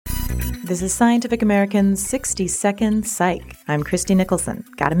This is Scientific American's 60-Second Psych. I'm Christie Nicholson.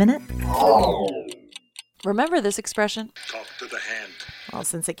 Got a minute? Remember this expression? Talk to the hand. Well,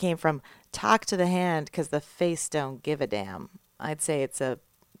 since it came from talk to the hand because the face don't give a damn, I'd say it's a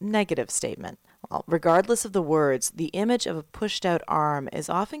negative statement. Well, regardless of the words, the image of a pushed-out arm is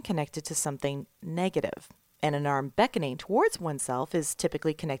often connected to something negative, and an arm beckoning towards oneself is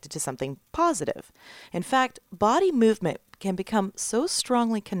typically connected to something positive. In fact, body movement can become so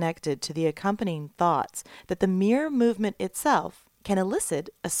strongly connected to the accompanying thoughts that the mere movement itself can elicit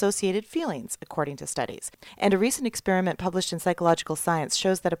associated feelings, according to studies. And a recent experiment published in Psychological Science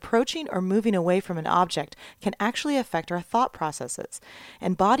shows that approaching or moving away from an object can actually affect our thought processes.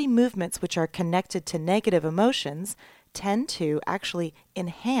 And body movements which are connected to negative emotions tend to actually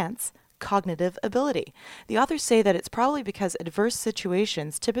enhance cognitive ability. The authors say that it's probably because adverse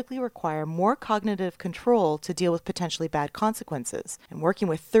situations typically require more cognitive control to deal with potentially bad consequences. And working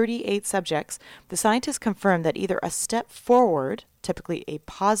with 38 subjects, the scientists confirmed that either a step forward, typically a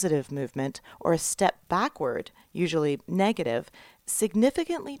positive movement, or a step backward, usually negative,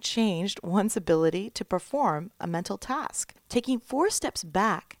 significantly changed one's ability to perform a mental task. Taking 4 steps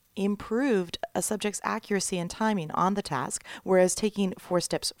back improved a subject's accuracy and timing on the task, whereas taking 4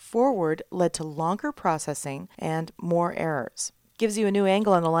 steps forward led to longer processing and more errors. Gives you a new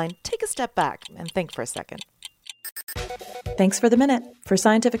angle on the line. Take a step back and think for a second. Thanks for the minute. For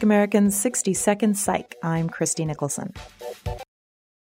Scientific American's 60-Second Psych, I'm Christie Nicholson.